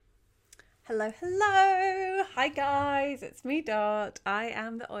Hello, hello. Hi, guys. It's me, Dot. I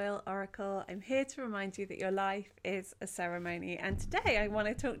am the Oil Oracle. I'm here to remind you that your life is a ceremony. And today I want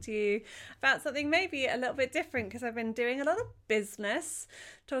to talk to you about something maybe a little bit different because I've been doing a lot of business,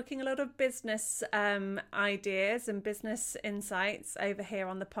 talking a lot of business ideas and business insights over here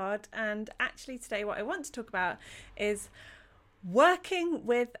on the pod. And actually, today, what I want to talk about is working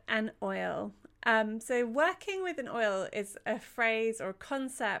with an oil. So working with an oil is a phrase or a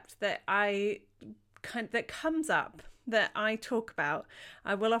concept that that comes up that I talk about.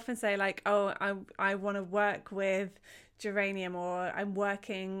 I will often say like, oh, I want to work with geranium, or I'm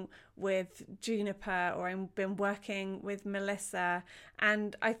working with juniper, or I've been working with Melissa.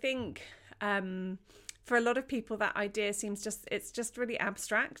 And I think for a lot of people that idea it's just really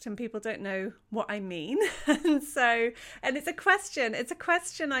abstract and people don't know what I mean. And it's a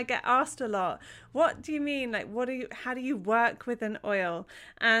question I get asked a lot. What do you mean? Like, how do you work with an oil?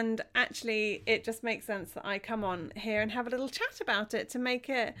 And actually it just makes sense that I come on here and have a little chat about it to make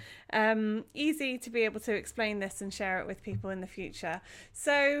it easy to be able to explain this and share it with people in the future.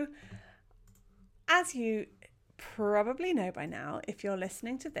 So as you probably know by now, if you're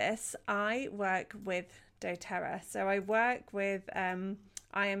listening to this, I work with doTERRA. So I work with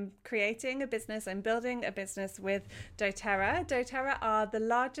I am creating a business, I'm building a business with doTERRA. doTERRA are the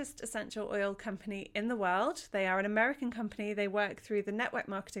largest essential oil company in the world. They are an American company. They work through the network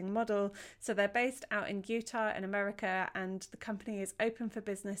marketing model. So they're based out in Utah in America, and the company is open for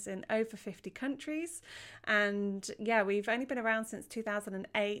business in over 50 countries. And yeah, we've only been around since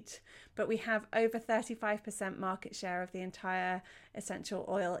 2008, but we have over 35% market share of the entire essential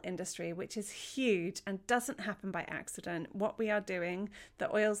oil industry, which is huge and doesn't happen by accident. What we are doing,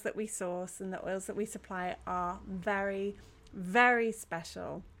 the oils that we source and the oils that we supply are very, very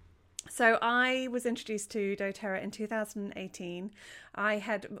special. So I was introduced to doTERRA in 2018. I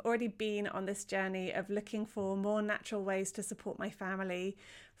had already been on this journey of looking for more natural ways to support my family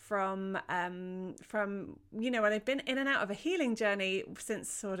from and I've been in and out of a healing journey since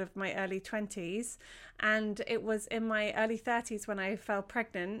sort of my early 20s, and it was in my early 30s when I fell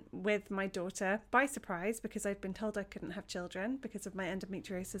pregnant with my daughter by surprise, because I'd been told I couldn't have children because of my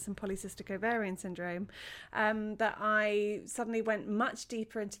endometriosis and polycystic ovarian syndrome, that I suddenly went much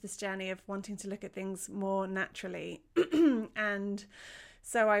deeper into this journey of wanting to look at things more naturally. And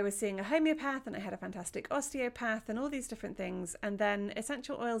so I was seeing a homeopath, and I had a fantastic osteopath and all these different things. And then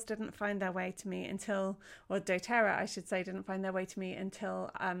essential oils didn't find their way to me or doTERRA, I should say, didn't find their way to me until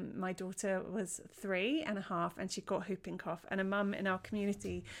my daughter was 3.5 and she got whooping cough. And a mum in our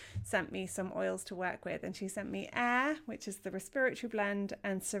community sent me some oils to work with. And she sent me Air, which is the respiratory blend,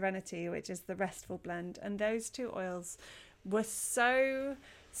 and Serenity, which is the restful blend. And those two oils were so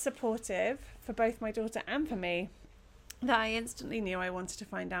supportive for both my daughter and for me that I instantly knew I wanted to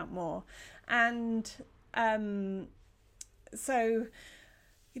find out more. And so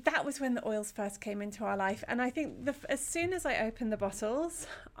that was when the oils first came into our life. And I think as soon as I opened the bottles,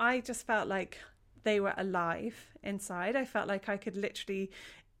 I just felt like they were alive inside. I felt like I could literally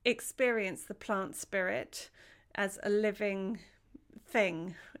experience the plant spirit as a living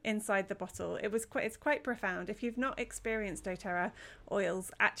thing inside the bottle. It's quite profound. If you've not experienced doTERRA oils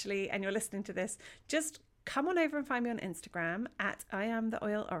actually, and you're listening to this, just come on over and find me on Instagram at I am the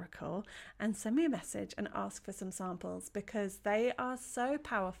Oil Oracle and send me a message and ask for some samples, because they are so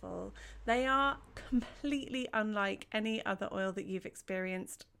powerful. They are completely unlike any other oil that you've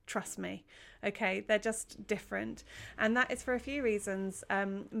experienced. Trust me. Okay, they're just different. And that is for a few reasons.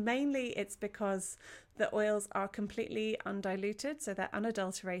 Mainly it's because the oils are completely undiluted, so they're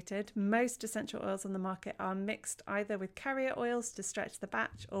unadulterated. Most essential oils on the market are mixed either with carrier oils to stretch the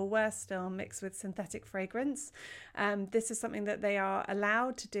batch, or worse still, mixed with synthetic fragrance. This is something that they are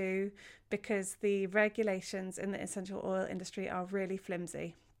allowed to do because the regulations in the essential oil industry are really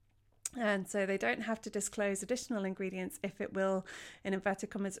flimsy. And so they don't have to disclose additional ingredients if it will, in inverted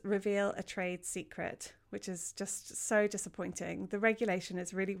commas, reveal a trade secret, which is just so disappointing. The regulation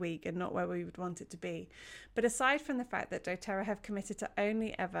is really weak and not where we would want it to be. But aside from the fact that doTERRA have committed to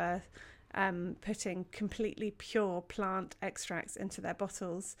only ever putting completely pure plant extracts into their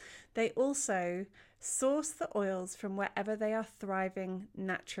bottles, they also source the oils from wherever they are thriving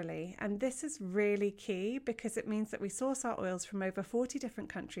naturally. And this is really key, because it means that we source our oils from over 40 different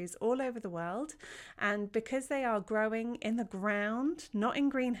countries all over the world. And because they are growing in the ground, not in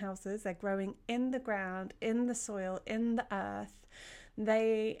greenhouses, they're growing in the ground, in the soil, in the earth.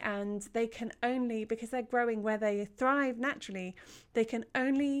 They can only, because they're growing where they thrive naturally, they can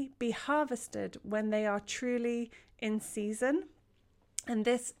only be harvested when they are truly in season. And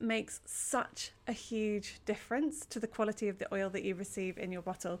this makes such a a huge difference to the quality of the oil that you receive in your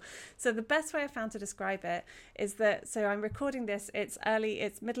bottle. So the best way I found to describe it is that, so I'm recording this, it's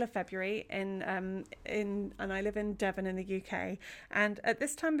middle of February and I live in Devon in the UK. And at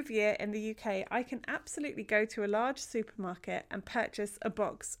this time of year in the UK, I can absolutely go to a large supermarket and purchase a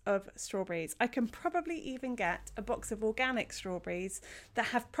box of strawberries. I can probably even get a box of organic strawberries that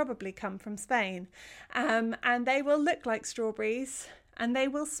have probably come from Spain. And they will look like strawberries and they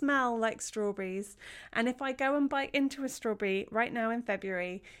will smell like strawberries. And if I go and bite into a strawberry right now in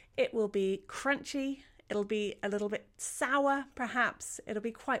February, it will be crunchy. It'll be a little bit sour, perhaps. It'll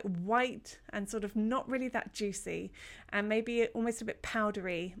be quite white and sort of not really that juicy, and maybe almost a bit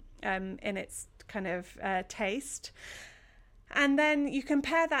powdery in its kind of taste. And then you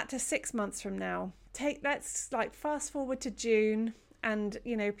compare that to 6 months from now. Let's like fast forward to June, and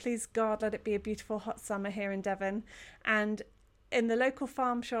please God, let it be a beautiful hot summer here in Devon. And in the local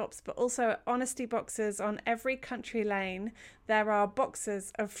farm shops, but also Honesty boxes on every country lane, there are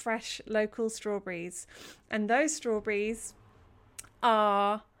boxes of fresh local strawberries. And those strawberries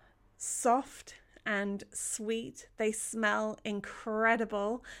are soft and sweet. They smell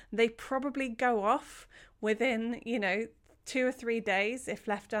incredible. They probably go off within, 2 or 3 days if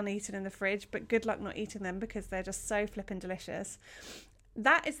left uneaten in the fridge, but good luck not eating them because they're just so flippin' delicious.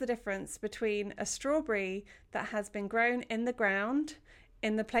 That is the difference between a strawberry that has been grown in the ground,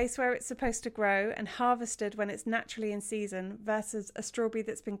 in the place where it's supposed to grow and harvested when it's naturally in season, versus a strawberry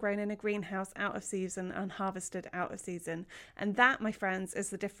that's been grown in a greenhouse out of season and harvested out of season. And that, my friends, is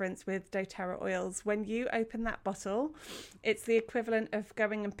the difference with doTERRA oils. When you open that bottle, it's the equivalent of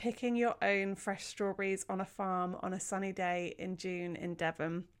going and picking your own fresh strawberries on a farm on a sunny day in June in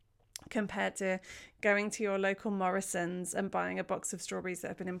Devon, compared to going to your local Morrison's and buying a box of strawberries that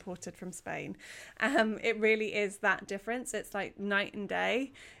have been imported from Spain. It really is that difference. It's like night and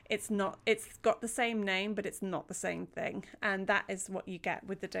day. It's got the same name, but it's not the same thing. And that is what you get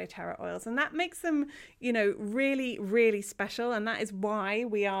with the doTERRA oils. And that makes them, really, really special. And that is why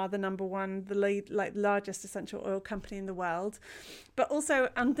we are the number one, largest essential oil company in the world. But also,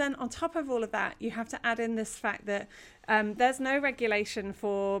 and then on top of all of that, you have to add in this fact that there's no regulation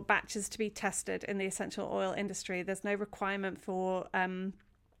for batches to be tested in the essential oil industry. There's no requirement for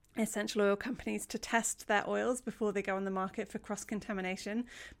essential oil companies to test their oils before they go on the market for cross-contamination.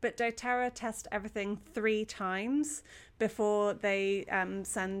 But doTERRA test everything 3 times before they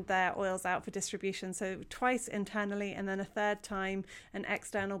send their oils out for distribution. So twice internally, and then a 3rd time an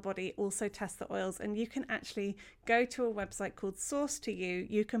external body also tests the oils. And you can actually go to a website called Source to You.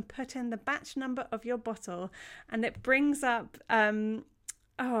 You can put in the batch number of your bottle and it brings up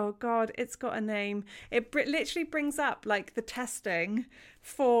oh God, it's got a name. It literally brings up like the testing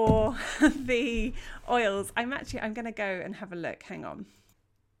for the oils. I'm going to go and have a look. Hang on.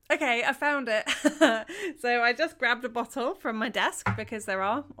 Okay, I found it. So I just grabbed a bottle from my desk because there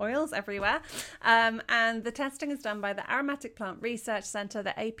are oils everywhere. And the testing is done by the Aromatic Plant Research Centre,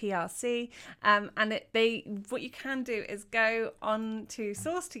 the APRC. And what you can do is go on to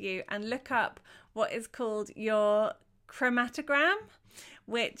Source to You and look up what is called your chromatogram,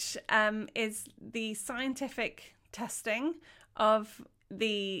 which is the scientific testing of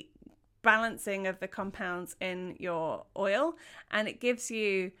the balancing of the compounds in your oil. And it gives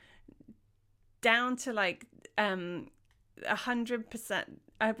you down to 100%.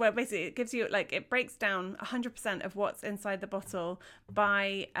 Well, basically, it gives you it breaks down 100% of what's inside the bottle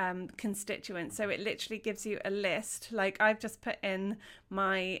by constituents. So it literally gives you a list. Like I've just put in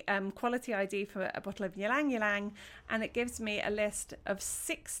my quality ID for a bottle of Ylang Ylang, and it gives me a list of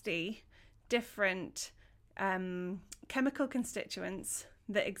 60 different chemical constituents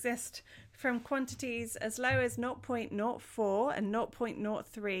that exist from quantities as low as 0.04 and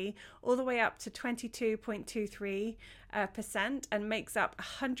 0.03 all the way up to 22.23% and makes up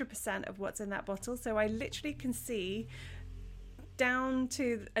 100% of what's in that bottle. So I literally can see down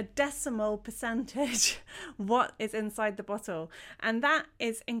to a decimal percentage what is inside the bottle, and that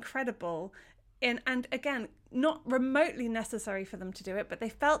is incredible. And again, not remotely necessary for them to do it, but they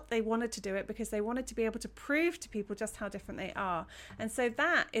felt they wanted to do it because they wanted to be able to prove to people just how different they are. And so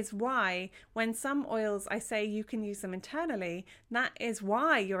that is why when some oils, I say you can use them internally, that is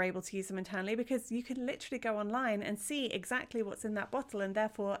why you're able to use them internally, because you can literally go online and see exactly what's in that bottle and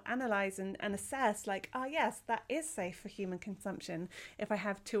therefore analyze and assess yes, that is safe for human consumption if I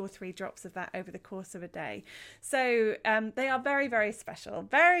have 2 or 3 drops of that over the course of a day. So they are very, very special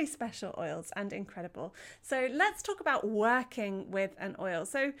oils and incredible. So let's talk about working with an oil.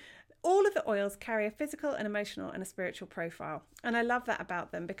 So all of the oils carry a physical, an emotional and a spiritual profile. And I love that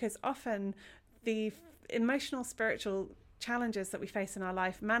about them because often the emotional, spiritual challenges that we face in our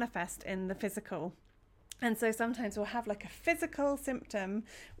life manifest in the physical. And so sometimes we'll have like a physical symptom,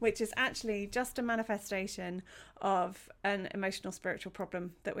 which is actually just a manifestation of an emotional, spiritual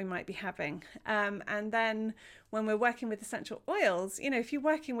problem that we might be having. And then when we're working with essential oils, you know, if you're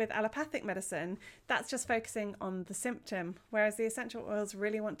working with allopathic medicine, that's just focusing on the symptom, whereas the essential oils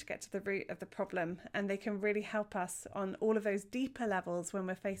really want to get to the root of the problem, and they can really help us on all of those deeper levels when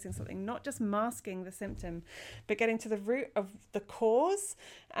we're facing something, not just masking the symptom, but getting to the root of the cause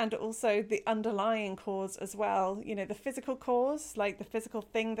and also the underlying cause as well. You know, the physical cause, like the physical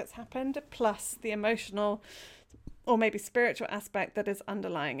thing that's happened, plus the emotional or maybe spiritual aspect that is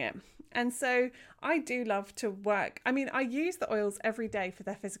underlying it. And so I do love to work. I mean, I use the oils every day for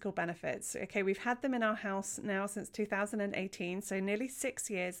their physical benefits. Okay, we've had them in our house now since 2018, so nearly 6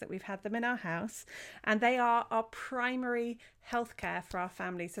 years that we've had them in our house. And they are our primary healthcare for our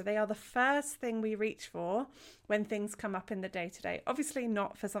family. So they are the first thing we reach for when things come up in the day-to-day. Obviously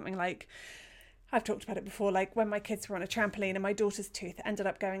not for something like, I've talked about it before, like when my kids were on a trampoline and my daughter's tooth ended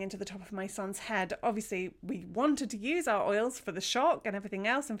up going into the top of my son's head. Obviously, we wanted to use our oils for the shock and everything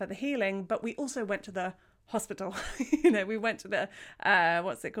else and for the healing, but we also went to the hospital. You know, we went to the,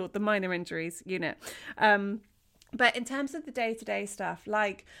 the minor injuries unit. But in terms of the day-to-day stuff,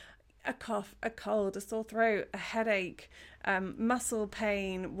 like a cough, a cold, a sore throat, a headache, muscle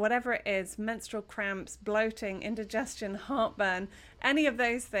pain, whatever it is, menstrual cramps, bloating, indigestion, heartburn, any of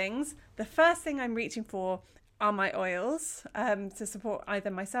those things, the first thing I'm reaching for are my oils to support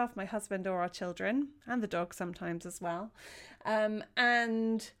either myself, my husband, or our children, and the dog sometimes as well. I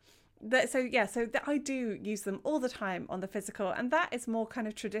do use them all the time on the physical, and that is more kind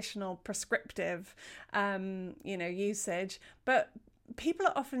of traditional prescriptive, usage. But people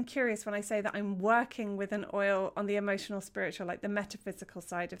are often curious when I say that I'm working with an oil on the emotional, spiritual, like the metaphysical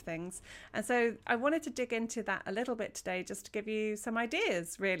side of things. And so I wanted to dig into that a little bit today, just to give you some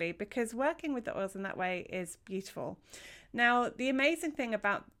ideas, really, because working with the oils in that way is beautiful. Now, the amazing thing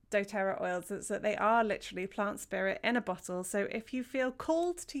about doTERRA oils is that they are literally plant spirit in a bottle. So if you feel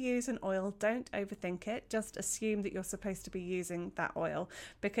called to use an oil, don't overthink it. Just assume that you're supposed to be using that oil,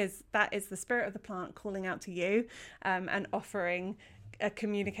 because that is the spirit of the plant calling out to you and offering a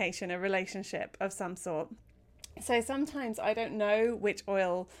communication, a relationship of some sort. So sometimes I don't know which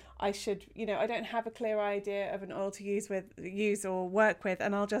oil I should, I don't have a clear idea of an oil to use or work with,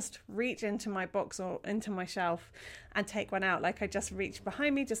 and I'll just reach into my box or into my shelf and take one out. Like I just reached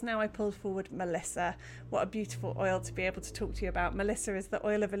behind me just now, I pulled forward Melissa. What a beautiful oil to be able to talk to you about. Melissa is the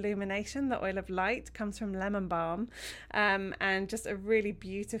oil of illumination, the oil of light, comes from lemon balm, and just a really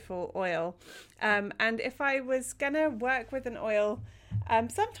beautiful oil. And if I was gonna work with an oil,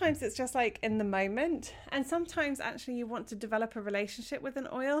 sometimes it's just like in the moment, and sometimes actually you want to develop a relationship with an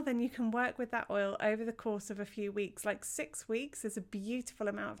oil, then you can work with that oil over the course of a few weeks. Like 6 weeks is a beautiful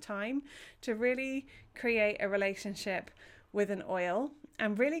amount of time to really create a relationship with an oil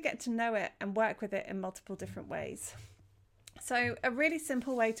and really get to know it and work with it in multiple different ways. So a really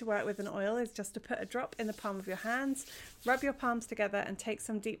simple way to work with an oil is just to put a drop in the palm of your hands, rub your palms together and take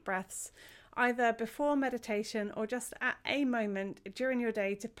some deep breaths, either before meditation or just at a moment during your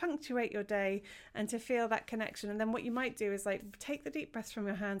day to punctuate your day and to feel that connection. And then what you might do is like take the deep breaths from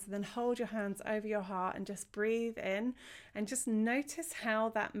your hands and then hold your hands over your heart and just breathe in and just notice how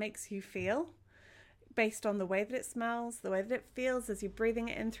that makes you feel based on the way that it smells, the way that it feels as you're breathing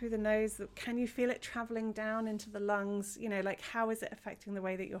it in through the nose. Can you feel it traveling down into the lungs? Like how is it affecting the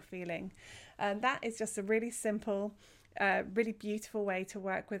way that you're feeling? And that is just a really simple, really beautiful way to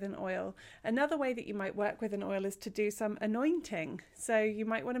work with an oil. Another way that you might work with an oil is to do some anointing. So you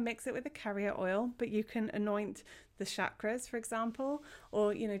might want to mix it with a carrier oil, but you can anoint the chakras, for example,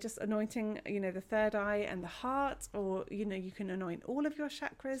 or just anointing the third eye and the heart, or you can anoint all of your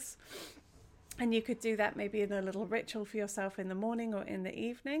chakras. And you could do that maybe in a little ritual for yourself in the morning or in the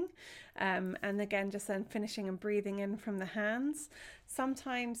evening. And again, just then finishing and breathing in from the hands.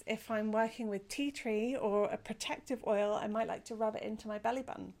 Sometimes if I'm working with tea tree or a protective oil, I might like to rub it into my belly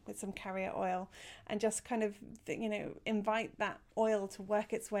button with some carrier oil and just kind of, invite that oil to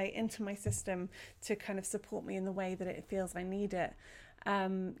work its way into my system to kind of support me in the way that it feels I need it.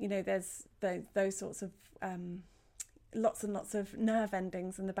 There's those sorts of lots and lots of nerve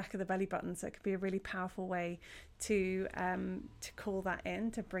endings in the back of the belly button, so it could be a really powerful way to call that in,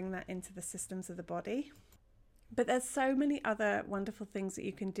 to bring that into the systems of the body. But there's so many other wonderful things that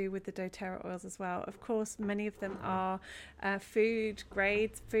you can do with the doTERRA oils as well. Of course, many of them are food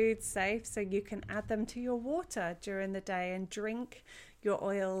grade, food safe, so you can add them to your water during the day and drink your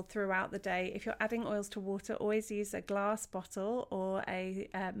oil throughout the day. If you're adding oils to water, always use a glass bottle or a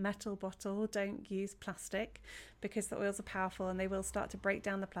metal bottle. Don't use plastic, because the oils are powerful and they will start to break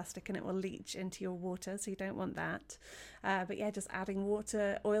down the plastic and it will leach into your water, so you don't want that. But yeah, just adding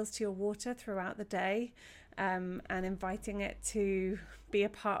oils to your water throughout the day, and inviting it to be a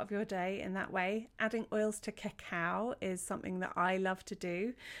part of your day in that way. Adding oils to cacao is something that I love to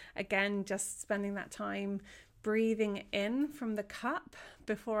do. Again, just spending that time breathing in from the cup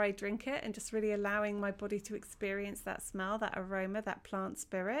before I drink it, and just really allowing my body to experience that smell, that aroma, that plant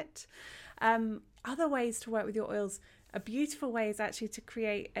spirit. Other ways to work with your oils, a beautiful way is actually to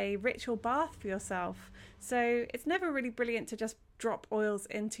create a ritual bath for yourself. So it's never really brilliant to just drop oils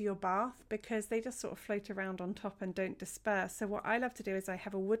into your bath, because they just sort of float around on top and don't disperse. So what I love to do is I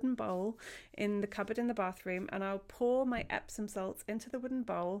have a wooden bowl in the cupboard in the bathroom, and I'll pour my Epsom salts into the wooden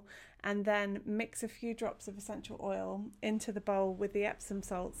bowl and then mix a few drops of essential oil into the bowl with the Epsom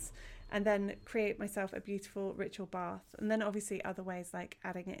salts, and then create myself a beautiful ritual bath. And then obviously other ways like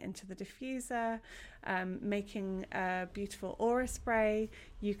adding it into the diffuser, making a beautiful aura spray.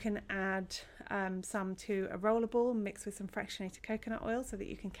 You can add some to a rollerball mixed with some fractionated coconut oil so that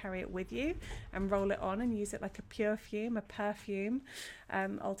you can carry it with you and roll it on and use it like a pure fume, a perfume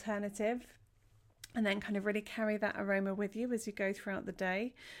alternative. And then kind of really carry that aroma with you as you go throughout the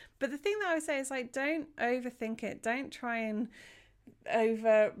day. But the thing that I would say is, like, don't overthink it. Don't try and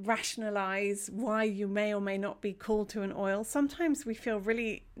over rationalize why you may or may not be called to an oil. Sometimes we feel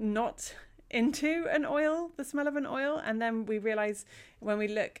really not into an oil, the smell of an oil, and then we realize when we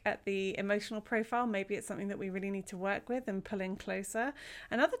look at the emotional profile, maybe it's something that we really need to work with and pull in closer.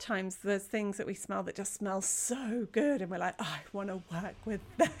 And other times there's things that we smell that just smell so good and we're like, oh, I want to work with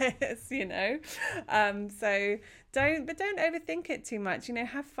this, you know. So don't overthink it too much, you know,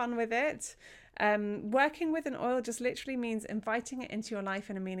 have fun with it. Working with an oil just literally means inviting it into your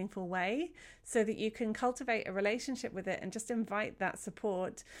life in a meaningful way so that you can cultivate a relationship with it and just invite that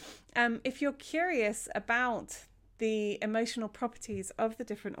support. If you're curious about the emotional properties of the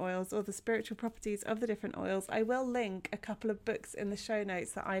different oils or the spiritual properties of the different oils, I will link a couple of books in the show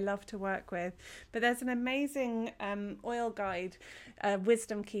notes that I love to work with. But there's an amazing oil guide,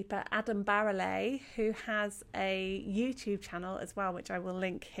 wisdom keeper, Adam Barrelay, who has a YouTube channel as well, which I will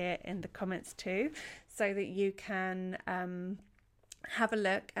link here in the comments too, so that you can have a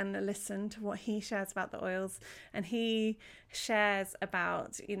look and listen to what he shares about the oils. And he shares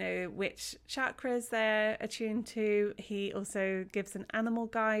about, you know, which chakras they're attuned to. He also gives an animal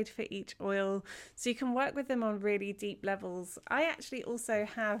guide for each oil, so you can work with them on really deep levels. I actually also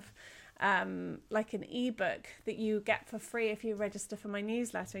have like an ebook that you get for free if you register for my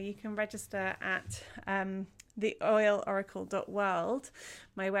newsletter. You can register at theoiloracle.world,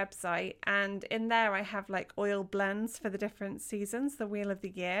 my website, and in there I have like oil blends for the different seasons, the wheel of the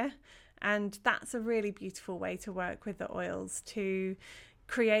year, and that's a really beautiful way to work with the oils, to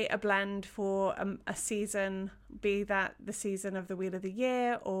create a blend for a season, be that the season of the wheel of the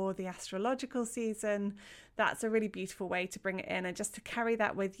year or the astrological season. That's a really beautiful way to bring it in and just to carry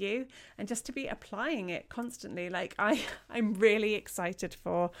that with you and just to be applying it constantly. Like I'm really excited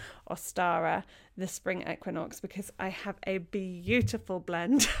for Ostara, the spring equinox, because I have a beautiful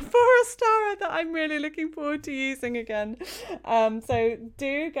blend for Ostara that I'm really looking forward to using again. So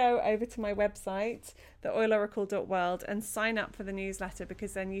do go over to my website, theoiloracle.world, and sign up for the newsletter,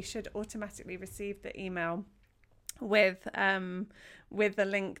 because then you should automatically receive the email with the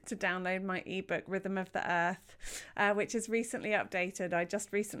link to download my ebook, Rhythm of the Earth, which is recently updated. I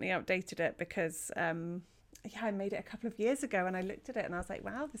just recently updated it because I made it a couple of years ago, and I looked at it and I was like,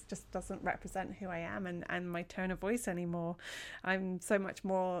 wow, this just doesn't represent who I am and my tone of voice anymore. I'm so much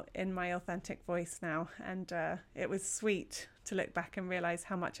more in my authentic voice now, and it was sweet to look back and realize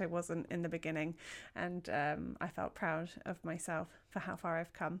how much I wasn't in the beginning, and I felt proud of myself for how far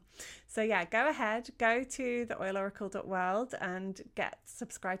I've come. So yeah, go ahead, go to theoiloracle.world and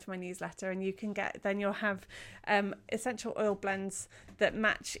subscribe to my newsletter, and you can then you'll have essential oil blends that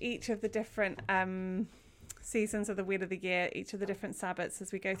match each of the different seasons of the wheel of the year, each of the different Sabbats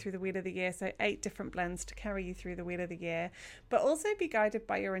as we go through the wheel of the year. So 8 different blends to carry you through the wheel of the year, but also be guided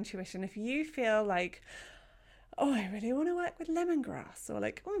by your intuition. If you feel like, oh, I really want to work with lemongrass, or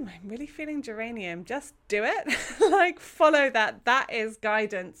like, oh, I'm really feeling geranium, just do it. Like, follow that. That is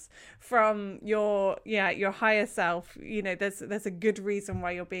guidance from your higher self. You know, there's a good reason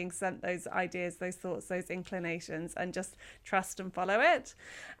why you're being sent those ideas, those thoughts, those inclinations, and just trust and follow it,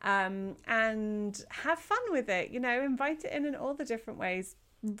 and have fun with it. You know, invite it in all the different ways.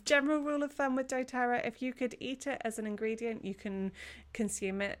 General rule of thumb with doTERRA: if you could eat it as an ingredient, you can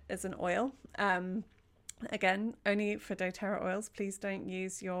consume it as an oil. Again, only for doTERRA oils. Please don't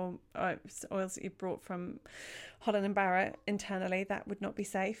use your oils that you've brought from Holland & Barrett internally. That would not be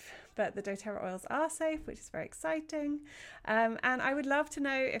safe. But the doTERRA oils are safe, which is very exciting. And I would love to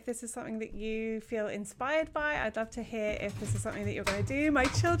know if this is something that you feel inspired by. I'd love to hear if this is something that you're going to do. My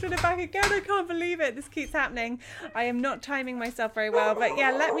children are back again. I can't believe it. This keeps happening. I am not timing myself very well. But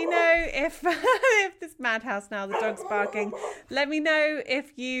yeah, let me know if, if this madhouse now, the dog's barking. Let me know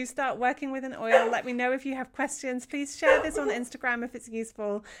if you start working with an oil. Let me know if you have questions. Please share this on Instagram if it's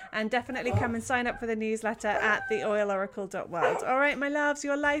useful. And definitely come and sign up for the newsletter at theoiloracle.world. All right, my loves,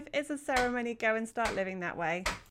 your life is a ceremony. Go and start living that way.